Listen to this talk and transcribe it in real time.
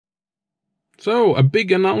So, a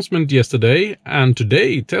big announcement yesterday, and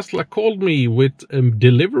today Tesla called me with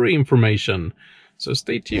delivery information. So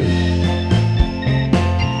stay tuned.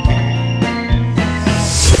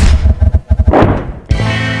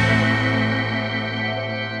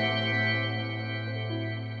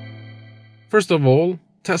 First of all,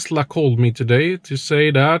 Tesla called me today to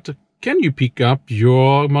say that, can you pick up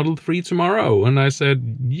your Model 3 tomorrow? And I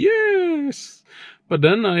said, yes. But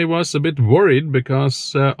then I was a bit worried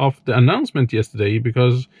because of the announcement yesterday,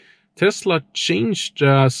 because Tesla changed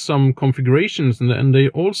some configurations and they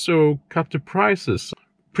also cut the prices.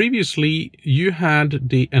 Previously, you had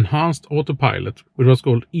the Enhanced Autopilot, which was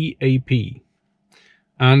called EAP.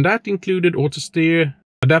 And that included auto steer,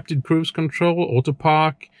 adaptive cruise control, auto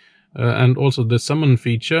park, and also the summon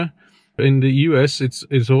feature. In the US,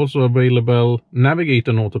 it's also available Navigate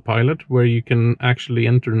on Autopilot, where you can actually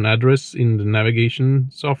enter an address in the navigation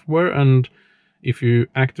software, and if you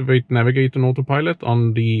activate Navigate on Autopilot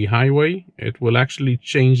on the highway, it will actually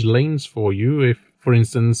change lanes for you. If, for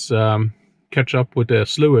instance, catch up with a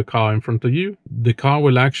slower car in front of you, the car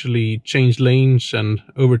will actually change lanes and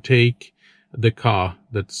overtake the car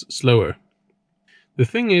that's slower. The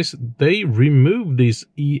thing is, they removed this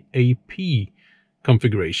EAP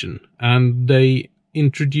configuration and they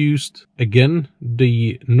introduced again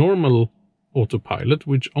the normal autopilot,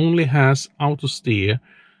 which only has auto steer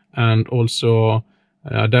and also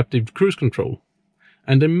adaptive cruise control.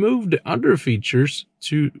 And they moved the other features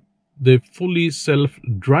to the fully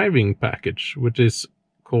self-driving package, which is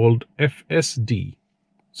called FSD.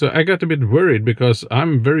 So I got a bit worried because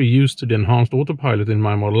I'm very used to the enhanced autopilot in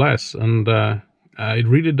my Model S, and I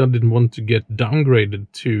really didn't want to get downgraded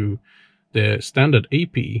to the standard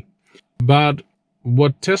AP. But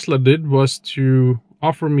what Tesla did was to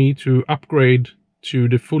offer me to upgrade to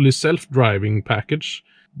the fully self-driving package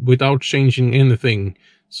without changing anything.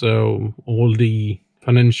 So all the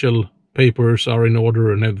financial papers are in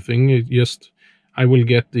order and everything. I will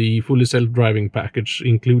get the fully self-driving package,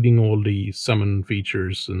 including all the summon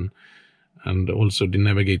features and also the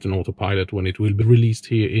Navigate on Autopilot when it will be released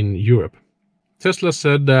here in Europe. Tesla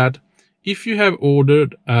said that if you have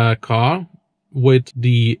ordered a car with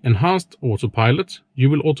the enhanced autopilot,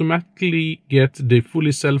 you will automatically get the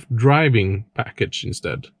fully self-driving package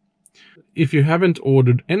instead. If you haven't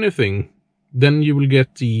ordered anything, then you will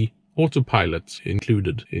get the autopilot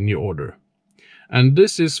included in your order. And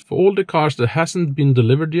this is for all the cars that hasn't been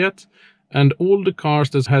delivered yet and all the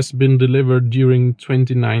cars that has been delivered during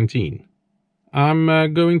 2019.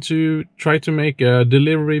 I'm going to try to make a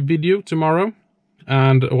delivery video tomorrow,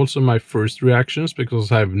 and also my first reactions,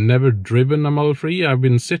 because I've never driven a Model 3. I've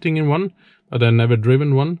been sitting in one, but I've never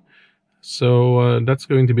driven one. So that's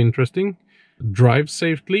going to be interesting. Drive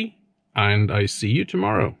safely, and I see you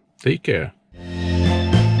tomorrow. Take care.